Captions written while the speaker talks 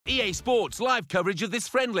EA Sports live coverage of this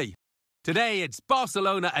friendly. Today it's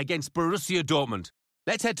Barcelona against Borussia Dortmund.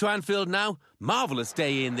 Let's head to Anfield now. Marvellous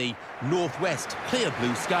day in the northwest, clear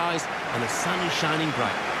blue skies, and the sun is shining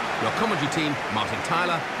bright. Your commentary team, Martin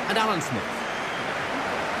Tyler and Alan Smith.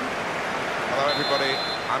 Hello everybody,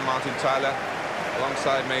 I'm Martin Tyler.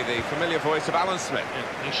 Alongside me, the familiar voice of Alan Smith.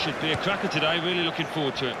 Yeah, this should be a cracker today, really looking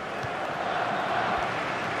forward to it.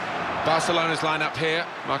 Barcelona's line-up here.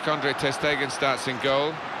 Marc-Andre ter Stegen starts in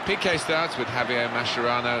goal. Piqué starts with Javier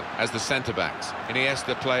Mascherano as the centre-backs.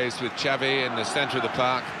 Iniesta plays with Xavi in the centre of the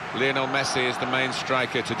park. Lionel Messi is the main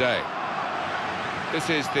striker today. This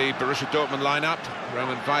is the Borussia Dortmund line-up.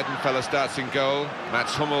 Roman Weidenfeller starts in goal.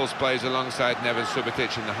 Mats Hummels plays alongside Neven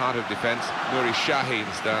Subotic in the heart of defence. Nuri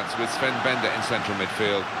Sahin starts with Sven Bender in central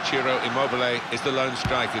midfield. Ciro Immobile is the lone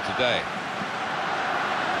striker today.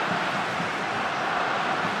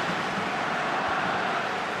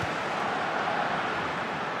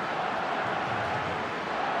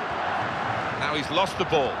 Now he's lost the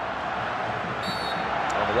ball.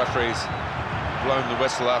 Well, the referee's blown the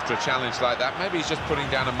whistle after a challenge like that. Maybe he's just putting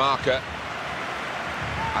down a marker.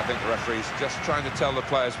 I think the referee's just trying to tell the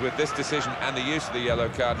players with this decision and the use of the yellow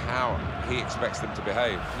card how he expects them to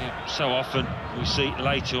behave. Yeah, so often we see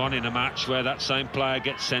later on in a match where that same player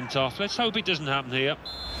gets sent off. Let's hope it doesn't happen here.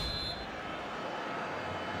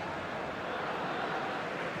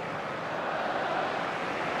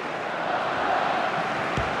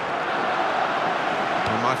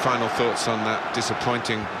 My final thoughts on that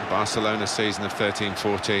disappointing Barcelona season of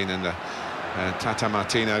 13-14 and the Tata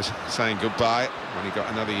Martino saying goodbye when he got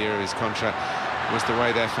another year of his contract was the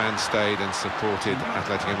way their fans stayed and supported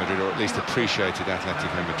Atletico Madrid, or at least appreciated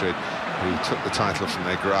Atletico Madrid, who took the title from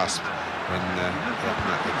their grasp in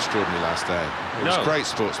that extraordinary last day. It was great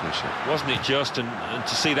sportsmanship. Wasn't it just? And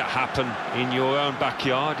to see that happen in your own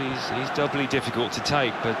backyard is doubly difficult to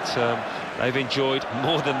take, but they've enjoyed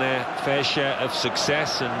more than their fair share of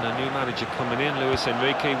success, and a new manager coming in, Luis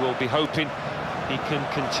Enrique, will be hoping he can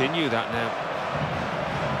continue that now.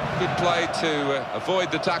 Good play to avoid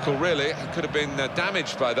the tackle, really. It could have been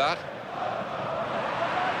damaged by that.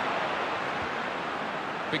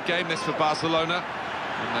 Big game this for Barcelona,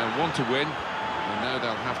 and they want to win. They know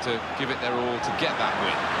they'll have to give it their all to get that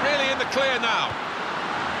win. Really in the clear now.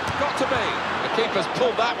 Got to be. The keeper's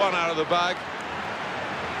pulled that one out of the bag.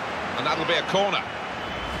 And that'll be a corner.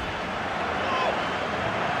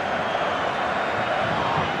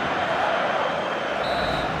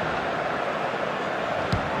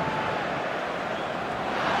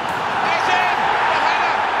 It's in! The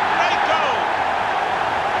header! Great goal!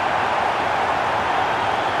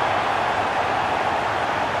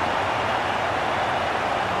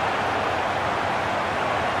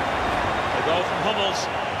 The goal from Hummels,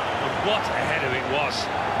 and what a header it was.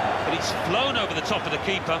 But he's flown over the top of the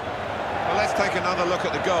keeper. Well, let's take another look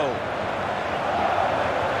at the goal.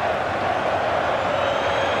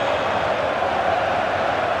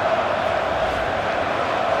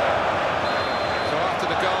 So after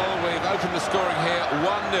the goal, we've opened the scoring here,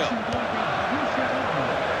 1-0.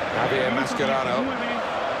 Javier Mascherano.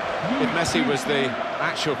 If Messi was the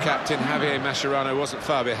actual captain, Javier Mascherano wasn't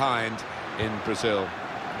far behind in Brazil.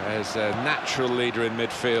 As a natural leader in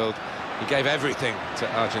midfield, he gave everything to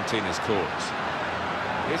Argentina's cause.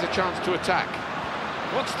 Here's a chance to attack.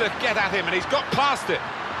 Wants to get at him, and he's got past it.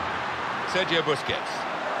 Sergio Busquets.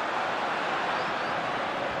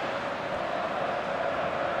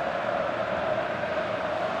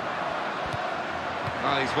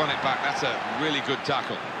 Well, he's won it back. That's a really good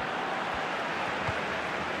tackle.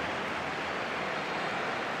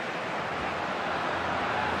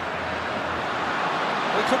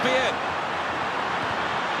 He could be in.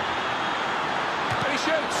 And he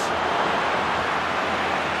shoots.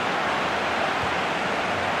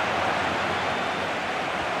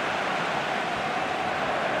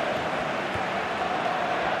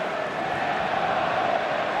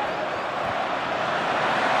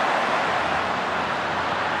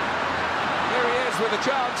 With a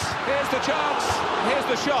chance, here's the chance, here's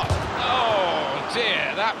the shot. Oh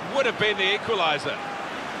dear, that would have been the equaliser.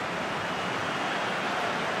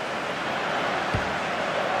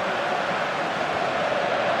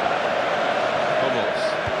 Hummels.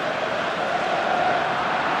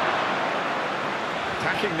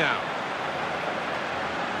 Attacking now.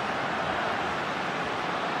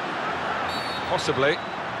 Possibly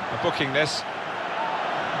booking this.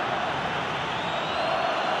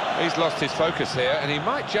 He's lost his focus here, and he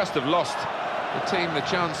might just have lost the team the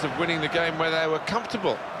chance of winning the game where they were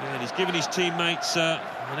comfortable. Yeah, and he's given his teammates an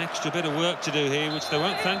extra bit of work to do here, which they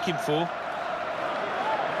won't thank him for.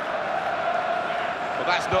 Well,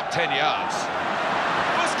 that's not 10 yards.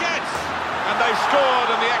 they've scored,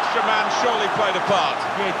 and the extra man surely played a part.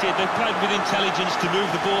 Yeah, it did. They played with intelligence to move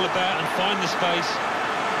the ball about and find the space.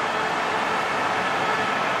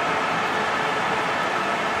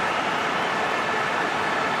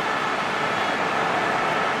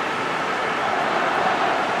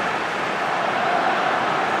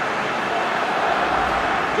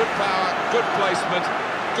 Good power, good placement,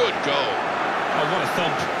 good goal. Oh, what a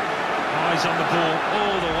thump. Eyes on the ball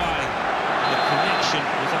all the way. The connection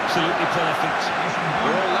was absolutely perfect.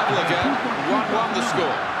 We're all level again. 1-1 the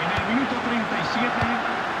score. En el minuto 37,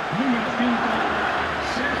 número 5,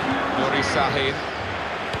 Sergio. Nuri Sahin.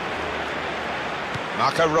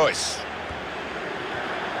 Marco Reus.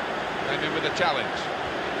 Came in with a challenge.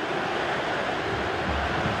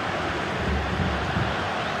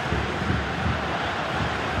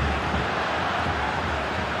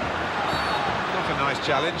 Not a nice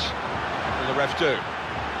challenge. Will the ref do?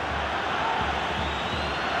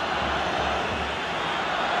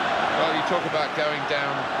 Well, you talk about going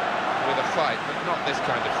down with a fight, but not this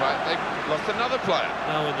kind of fight. They've lost another player.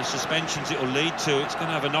 No, and the suspensions it will lead to, it's going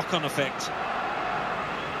to have a knock-on effect.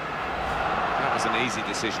 That was an easy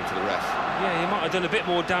decision for the ref. Yeah, he might have done a bit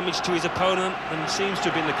more damage to his opponent than seems to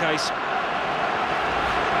have been the case.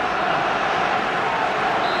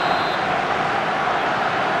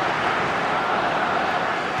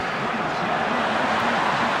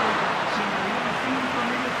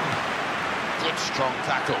 Good strong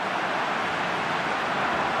tackle.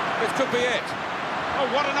 This could be it. Oh,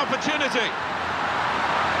 what an opportunity!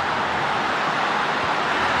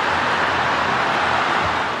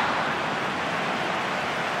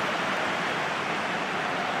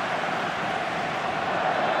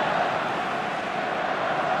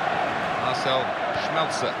 Marcel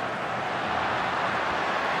Schmelzer.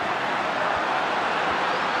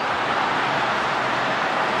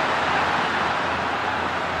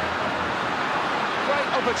 Great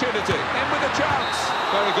opportunity, in with a chance.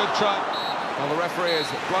 Very good try. Well, the referee has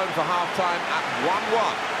blown for half-time at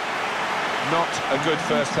 1-1. Not a good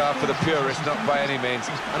first half for the purists, not by any means.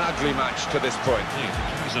 An ugly match to this point. Yeah,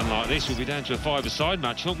 if it's unlike this, we'll be down to a five-a-side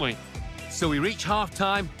match, won't we? So we reach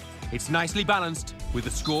half-time. It's nicely balanced with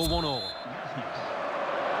the score 1-1.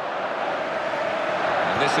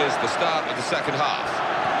 And this is the start of the second half.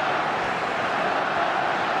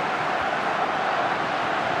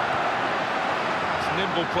 It's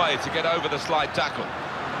nimble play to get over the slide tackle.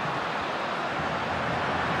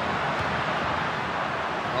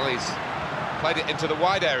 Well, he's played it into the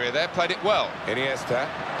wide area there, played it well. Iniesta.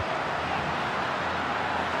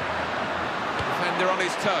 Defender on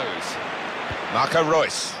his toes. Marco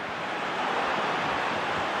Reus.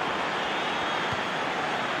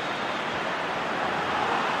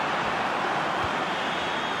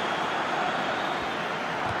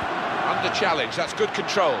 Under challenge, that's good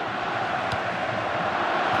control.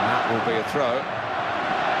 And that will be a throw.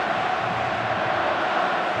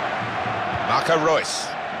 Marco Reus.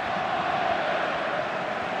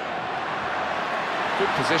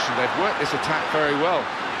 Good position, they've worked this attack very well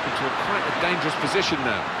into quite a dangerous position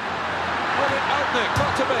now. Brilliant opening,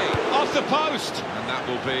 got to be, off the post! And that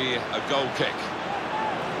will be a goal kick.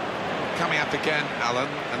 Coming up again, Alan,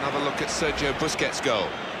 another look at Sergio Busquets' goal.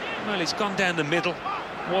 Well, it's gone down the middle.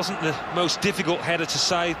 Wasn't the most difficult header to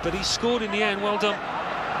save, but he scored in the end. Well done.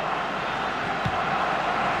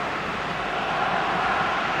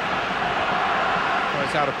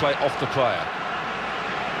 Knows how to play off the player.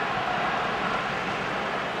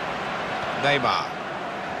 Neymar.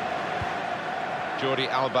 Jordi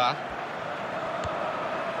Alba.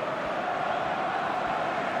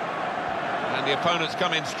 And the opponents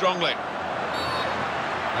come in strongly.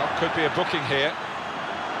 Well, could be a booking here.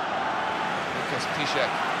 Because Piszczek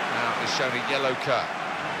now is shown a yellow card.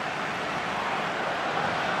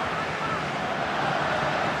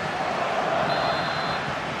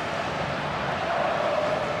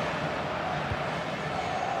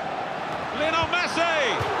 Lionel Messi!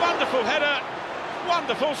 Wonderful header,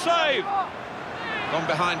 wonderful save. Gone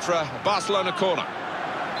behind for a Barcelona corner.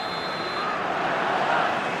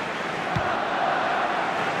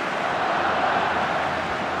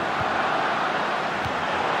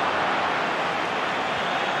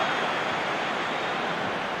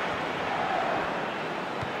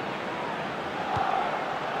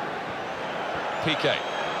 Piqué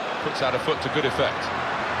puts out a foot to good effect.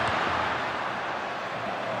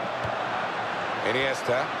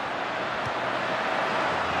 Iniesta.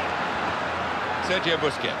 Sergio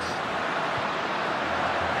Busquets.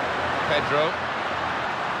 Pedro.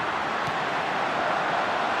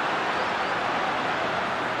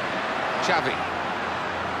 Xavi.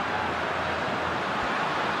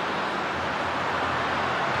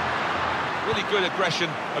 Really good aggression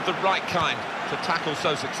of the right kind to tackle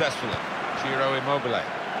so successfully. Ciro Immobile.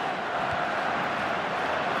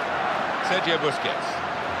 Sergio Busquets.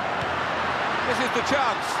 This is the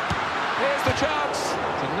chance. Here's the chance.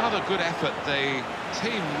 It's another good effort. The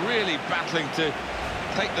team really battling to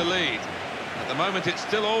take the lead. At the moment, it's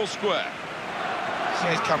still all square. See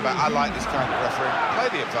his comeback. I like this kind of referee.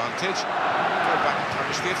 Play the advantage. Go back and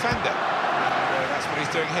punish the offender. And that's what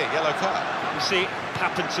he's doing here. Yellow card. You see it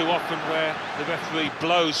happen too often where the referee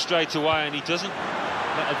blows straight away and he doesn't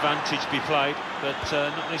let advantage be played. But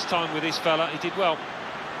not this time with this fella. He did well.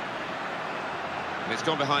 And it's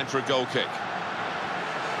gone behind for a goal kick.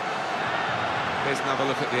 Here's another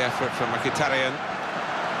look at the effort from Mkhitaryan.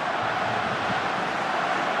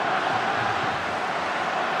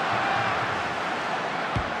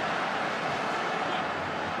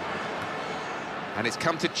 And it's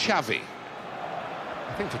come to Xavi.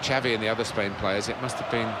 I think for Xavi and the other Spain players, it must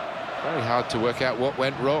have been very hard to work out what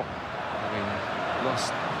went wrong. I mean,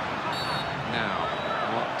 lost. Now,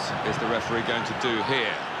 what is the referee going to do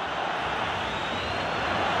here?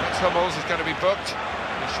 Hummels is going to be booked.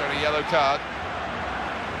 He's shown a yellow card.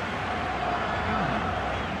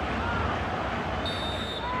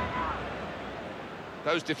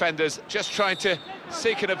 Those defenders just trying to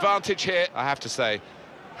seek an advantage here. I have to say,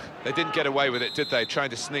 they didn't get away with it, did they?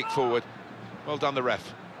 Trying to sneak forward. Well done, the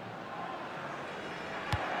ref.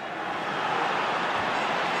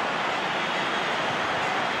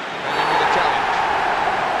 And in with a challenge.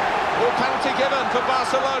 Well, penalty given for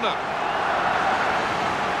Barcelona.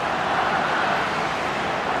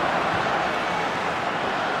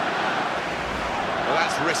 Well,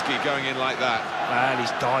 that's risky going in like that. Well,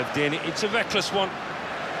 he's dived in. It's a reckless one.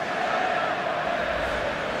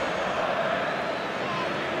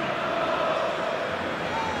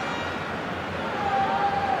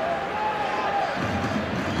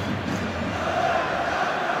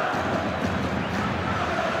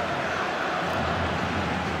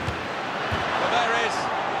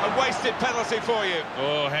 Wasted penalty for you.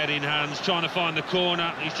 Oh, head in hands, trying to find the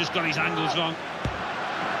corner. He's just got his angles wrong.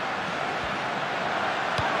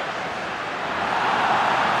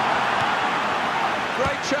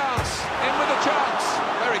 Great chance, in with a chance.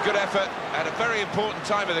 Very good effort at a very important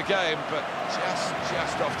time of the game, but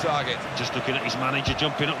just off target. Just looking at his manager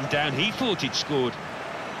jumping up and down, he thought he'd scored.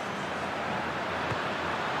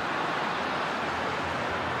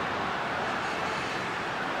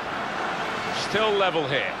 Still level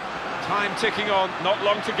here. Time ticking on, not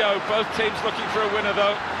long to go. Both teams looking for a winner,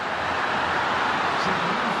 though.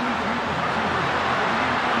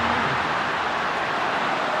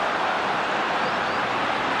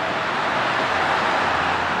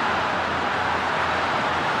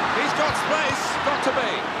 He's got space, got to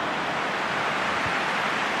be.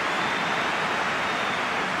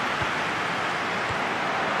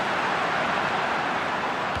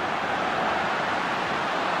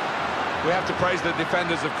 We have to praise the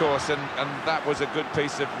defenders, of course, and that was a good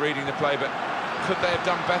piece of reading the play, but could they have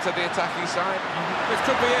done better, the attacking side? This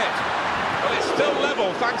could be it. Well, it's still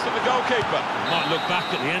level, thanks to the goalkeeper. Might look back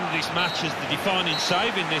at the end of this match as the defining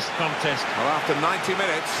save in this contest. Well, after 90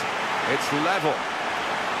 minutes, it's level.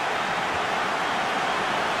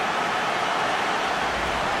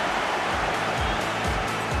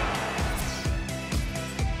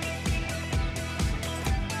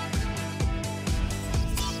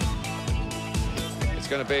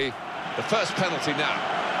 Going to be the first penalty now.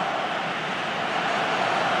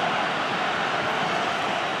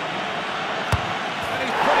 And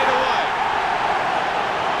he's put it away.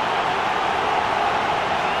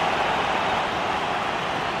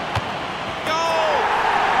 Goal!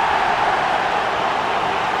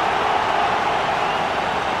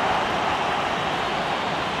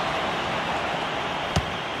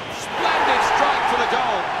 Splendid strike for the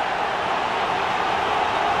goal.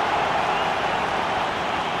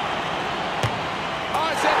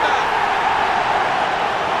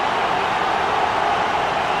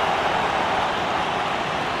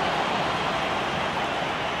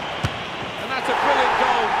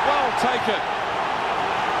 Taken.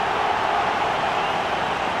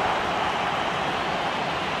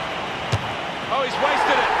 Oh, he's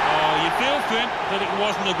wasted it. Oh, you feel for him, but it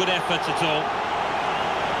wasn't a good effort at all.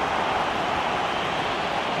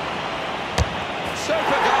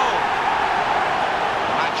 Super goal.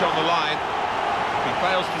 Match on the line. If he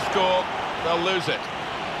fails to score, they'll lose it.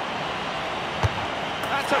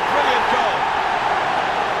 That's a brilliant goal.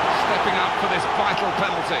 Stepping up for this vital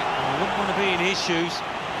penalty. I wouldn't want to be in his shoes.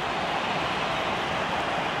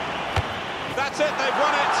 That's it, they've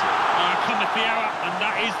won it. Cometh the hour, and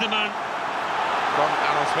that is the man. From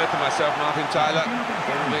Alan Smith and myself, Martin Tyler,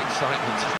 all the excitement.